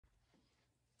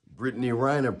Brittanny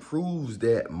Renner proves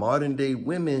that modern day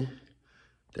women,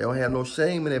 they don't have no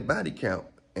shame in their body count.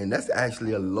 And that's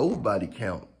actually a low body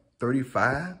count,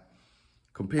 35.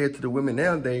 Compared to the women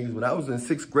nowadays, when I was in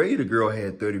 6th grade, a girl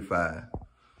had 35.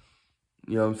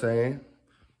 You know what I'm saying?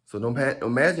 So don't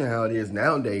imagine how it is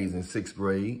nowadays in 6th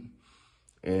grade.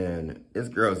 And this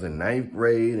girl's in 9th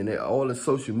grade, and all the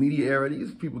social media era,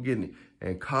 these people getting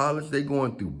in college, they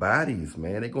going through bodies,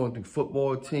 man. They going through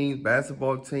football teams,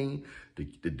 basketball team,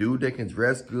 the dude that can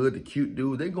dress good, the cute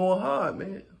dude, they going hard,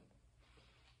 man.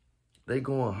 They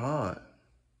going hard.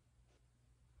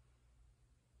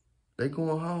 They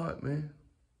going hard, man.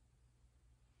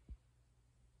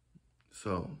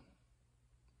 So,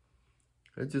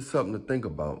 it's just something to think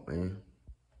about, man.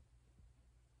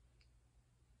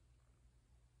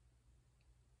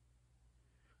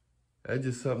 That's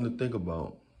just something to think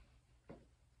about,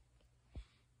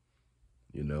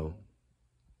 you know.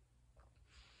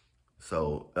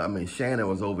 So, I mean, Shannon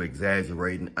was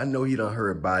over-exaggerating. I know he done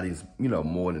heard bodies, you know,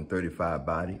 more than 35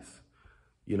 bodies.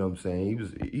 You know what I'm saying? He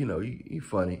was, you know, he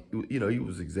funny. You know, he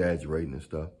was exaggerating and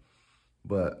stuff.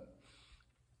 But,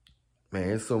 man,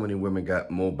 there's so many women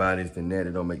got more bodies than that.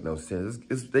 It don't make no sense.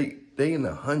 They in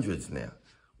the hundreds now.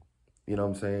 You know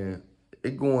what I'm saying?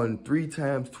 It going 3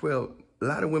 times 12. A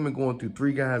lot of women going through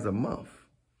 3 guys a month.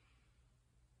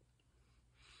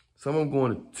 Some of them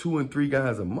going to 2 and 3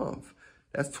 guys a month.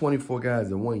 That's 24 guys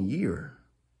in 1 year.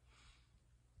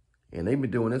 And they've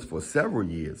been doing this for several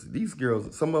years. These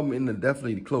girls, some of them in the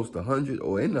definitely close to 100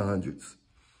 or in the hundreds.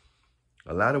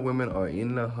 A lot of women are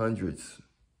in the hundreds,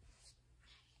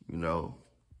 you know.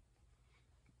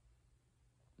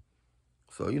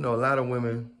 So, you know, a lot of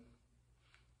women,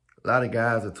 a lot of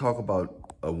guys will talk about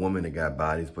a woman that got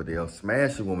bodies, but they'll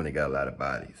smash a woman that got a lot of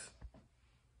bodies.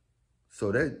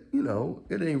 So that, you know,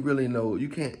 it ain't really you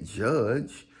can't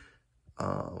judge.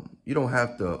 You don't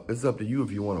have to, it's up to you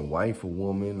if you want to wife a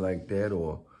woman like that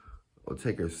or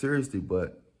take her seriously,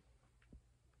 but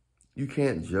you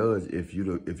can't judge if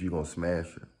you're going to smash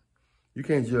her. You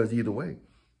can't judge either way.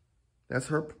 That's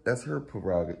her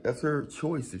prerogative. That's her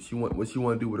choice if what she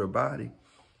want to do with her body.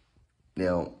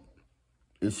 Now,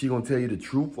 is she going to tell you the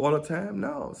truth all the time?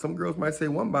 No. Some girls might say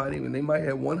one body and they might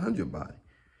have 100 body.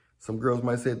 Some girls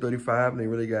might say 35 and they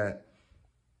really got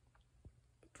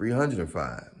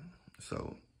 305.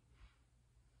 So,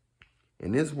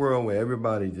 in this world where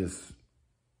everybody just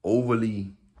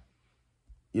overly,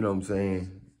 you know what I'm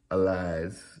saying,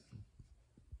 alive,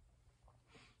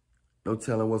 no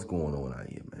telling what's going on out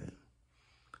here, man.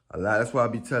 That's why I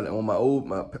be telling,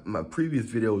 on my previous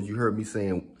videos, you heard me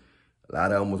saying a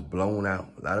lot of them was blown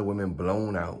out. A lot of women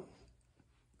blown out.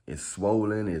 It's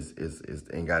swollen, it's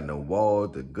ain't got no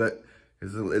walls, the gut,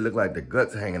 it look like the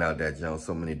guts hanging out that junk.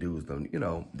 So many dudes, you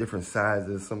know, different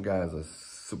sizes. Some guys are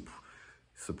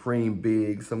supreme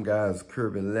big. Some guys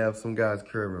curving left. Some guys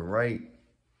curving right.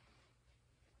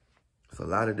 It's a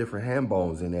lot of different hand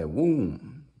bones in that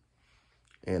womb.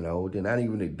 You know, they're not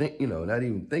even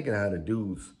thinking how the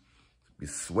dudes be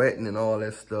sweating and all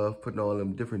that stuff, putting all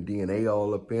them different DNA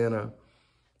all up in her.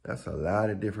 That's a lot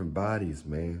of different bodies,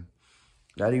 man.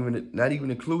 Not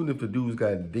even including if the dudes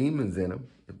got demons in them.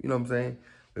 You know what I'm saying?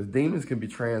 Because demons can be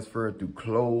transferred through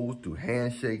clothes, through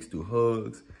handshakes, through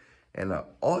hugs. And the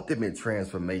ultimate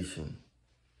transformation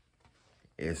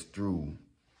is through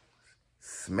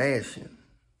smashing.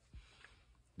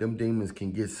 Them demons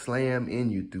can get slammed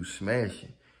in you through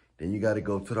smashing. Then you got to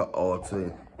go to the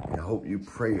altar and hope you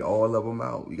pray all of them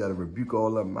out. You got to rebuke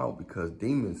all of them out because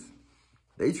demons,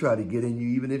 they try to get in you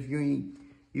even if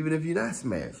you're not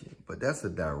smashing. But that's a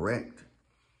direct.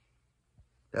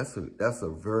 That's a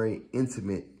very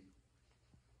intimate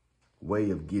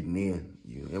way of getting in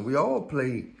you. And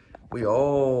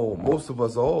most of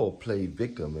us all play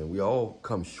victim and we all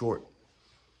come short.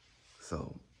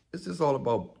 So it's just all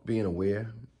about being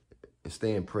aware and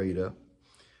staying prayed up.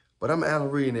 But I'm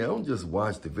Alan Reed now. Don't just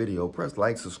watch the video. Press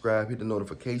like, subscribe, hit the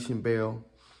notification bell.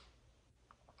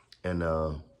 And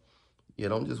yeah,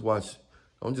 don't just watch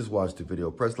the video.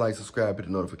 Press like, subscribe, hit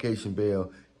the notification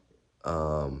bell.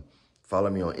 Follow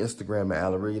me on Instagram at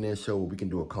Alan Reed Show where we can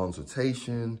do a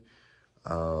consultation.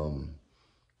 Or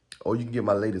you can get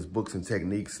my latest books and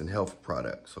techniques and health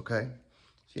products, okay?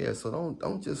 Yeah, so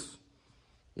don't just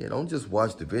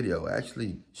watch the video.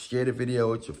 Actually share the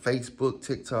video with your Facebook,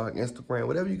 TikTok, Instagram,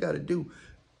 whatever you got to do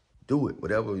it.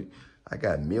 Whatever. I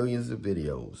got millions of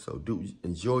videos, so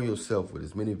enjoy yourself with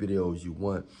as many videos you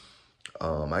want.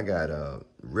 I got a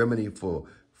remedy for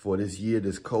this year,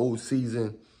 this cold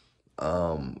season.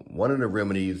 One of the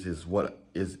remedies is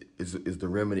the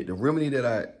remedy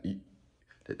that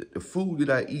The food that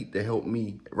I eat that help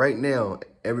me, right now,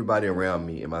 everybody around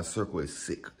me in my circle is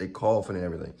sick. They coughing and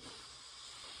everything.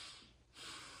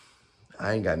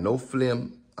 I ain't got no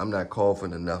phlegm. I'm not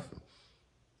coughing or nothing.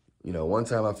 You know, one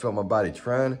time I felt my body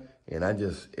trying, and it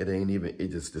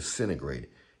just disintegrated.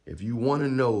 If you want to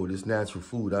know this natural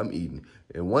food I'm eating,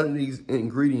 and one of these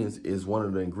ingredients is one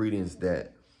of the ingredients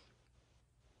that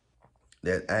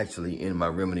actually in my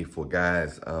remedy for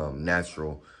guys,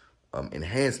 natural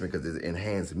enhancement, because it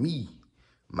enhanced me,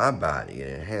 my body,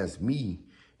 it enhanced me,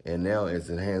 and now it's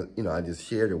enhanced, you know, I just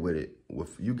shared it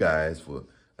with you guys for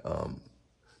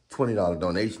 $20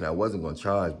 donation. I wasn't going to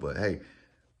charge, but hey,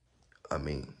 I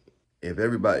mean, if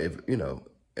everybody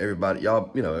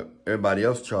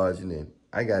else charging, then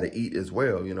I got to eat as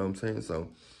well, you know what I'm saying? So,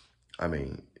 I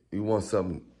mean, you want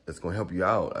something that's going to help you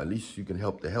out, at least you can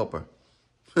help the helper.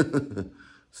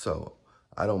 So,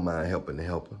 I don't mind helping the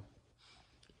helper.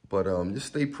 But just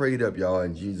stay prayed up, y'all,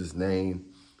 in Jesus' name.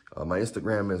 My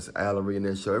Instagram is Brittanny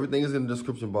Renner Show. Everything is in the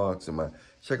description box. And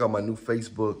check out my new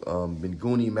Facebook,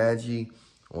 Binguni Magi.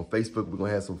 On Facebook, we're going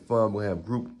to have some fun. We'll have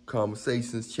group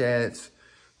conversations, chats.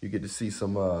 You get to see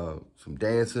some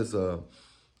dances. I'm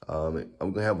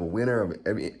going to have a winner of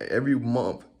every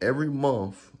month. Every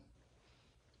month,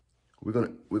 we're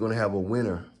gonna have a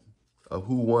winner of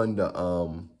who won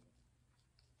the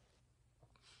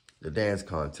dance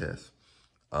contest,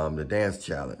 the dance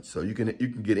challenge. So you can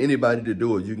get anybody to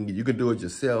do it. You can do it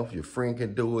yourself. Your friend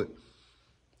can do it.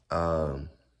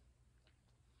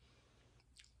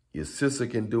 Your sister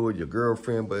can do it, your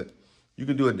girlfriend, but you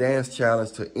can do a dance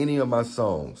challenge to any of my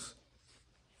songs.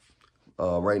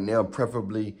 Right now,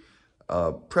 preferably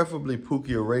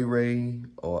Pookie or Ray Ray,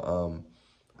 or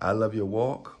I Love Your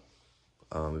Walk.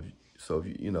 So if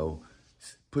you know,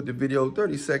 put the video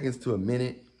 30 seconds to a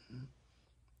minute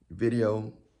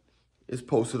video. It's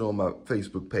posted on my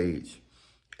Facebook page,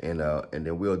 and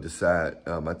then we'll decide.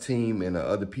 My team and the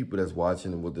other people that's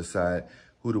watching will decide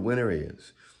who the winner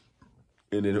is.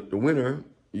 And then the winner,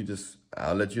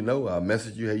 I'll let you know. I'll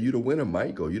message you, hey, you the winner,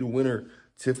 Mike, or you the winner,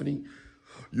 Tiffany.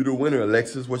 You the winner,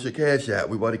 Alexis. What's your cash app?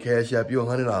 We about to cash app you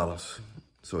 $100.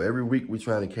 So every week we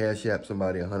trying to cash app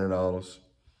somebody $100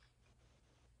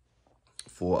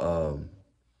 for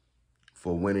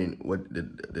winning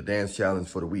the dance challenge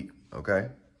for the week. Okay.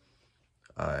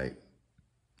 All right.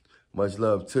 Much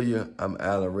love to you. I'm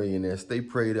Brittanny Renner. Stay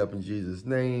prayed up in Jesus'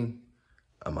 name.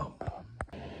 I'm out.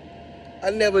 I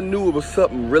never knew it was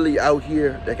something really out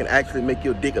here that can actually make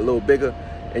your dick a little bigger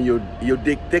and your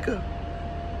dick thicker.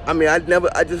 I mean, I never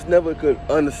could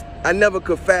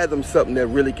fathom something that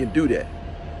really can do that.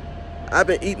 I've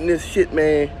been eating this shit,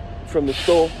 man, from the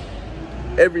store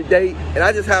every day, and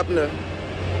I just happen to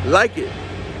like it.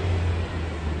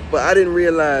 But I didn't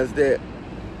realize that.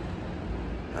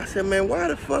 I said, man, why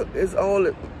the fuck is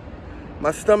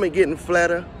my stomach getting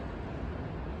flatter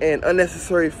and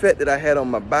unnecessary fat that I had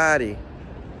on my body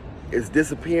is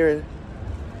disappearing?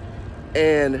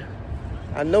 And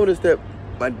I noticed that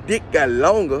my dick got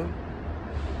longer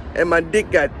and my dick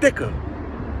got thicker.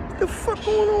 What the fuck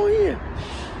going on here?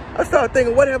 I started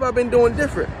thinking, what have I been doing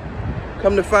different?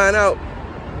 Come to find out,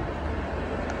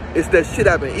 it's that shit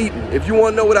I've been eating. If you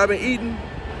want to know what I've been eating,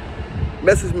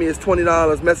 message me. It's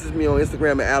 $20. Message me on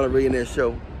Instagram at Brittanny Renner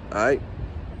Show. All right?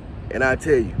 And I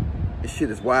tell you, this shit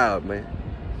is wild, man.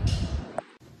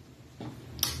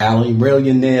 Brittanny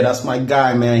Renner, that's my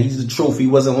guy, man. He's the truth. He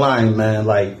wasn't lying, man.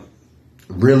 Like,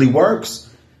 really works.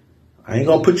 I ain't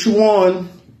gonna put you on.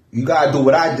 You gotta do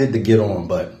what I did to get on,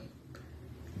 but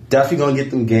definitely gonna get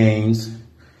them gains.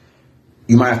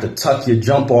 You might have to tuck your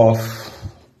jump off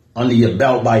under your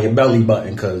belt by your belly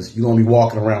button, because you're gonna be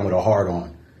walking around with a heart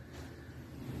on.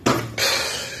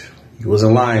 You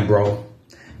wasn't lying, bro.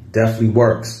 Definitely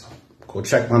works. Go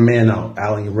check my man out,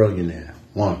 Brittanny Renner.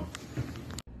 One.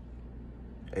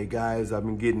 Hey guys, I've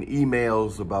been getting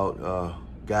emails about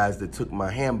guys that took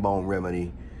my ham bone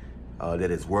remedy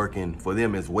that it's working for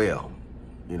them as well.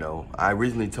 You know, I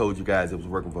originally told you guys it was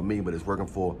working for me, but it's working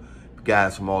for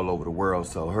guys from all over the world.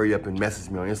 So hurry up and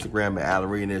message me on Instagram at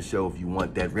Brittanny Renner Show if you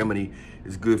want that remedy.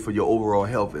 It's good for your overall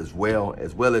health as well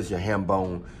as your ham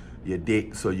bone, your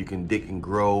dick, so you can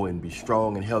grow and be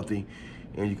strong and healthy,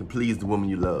 and you can please the woman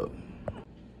you love.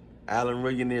 Brittanny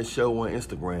Renner Show on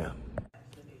Instagram.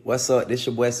 What's up? This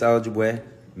your boy Soulja Boy.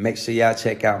 Make sure y'all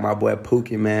check out my boy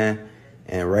Pookie, man,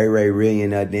 and Ray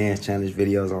Renner dance challenge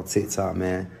videos on TikTok,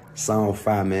 man. Song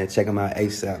 5, man. Check them out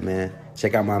ASAP, man.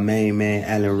 Check out my main man,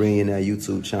 Brittanny Renner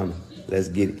YouTube channel. Let's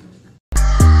get it.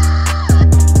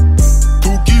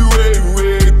 Pookie Ray,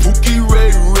 Pookie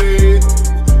Ray,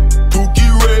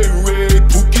 Pookie Ray,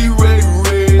 Pookie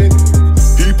Ray.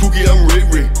 He Pookie, I'm Ray.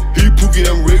 He Pookie. Pookie,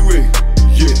 I'm Ray Ray.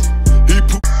 Yeah, he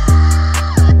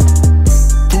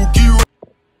Pookie Ray.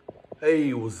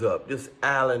 Hey, what's up? This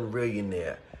Allen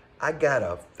Millionaire. I got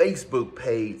a Facebook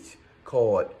page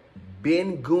called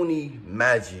Brittanny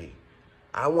Renner.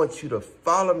 I want you to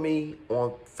follow me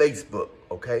on Facebook,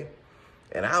 okay?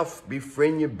 And I'll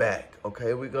befriend you back,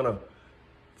 okay? We're gonna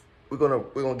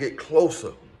get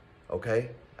closer,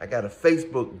 okay? I got a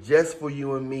Facebook just for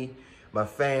you and me, my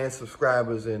fans,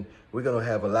 subscribers, and we're gonna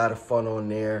have a lot of fun on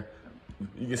there.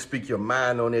 You can speak your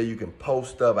mind on there. You can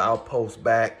post stuff. I'll post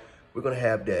back. We're gonna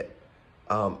have that.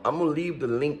 I'm gonna leave the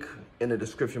link in the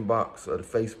description box of the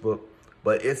Facebook,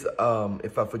 but it's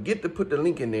if I forget to put the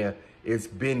link in there, it's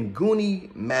Brittanny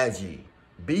Renner,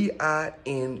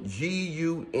 Binguni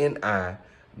Magi,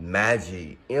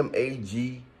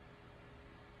 Magi,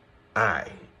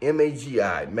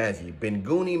 Magi.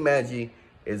 Brittanny Renner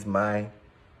is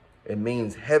it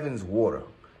means heaven's water.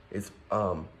 It's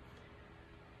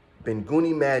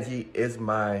Brittanny Renner is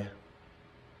my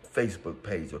Facebook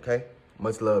page, okay?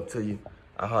 Much love to you.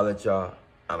 I'll holler at y'all.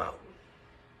 I'm out.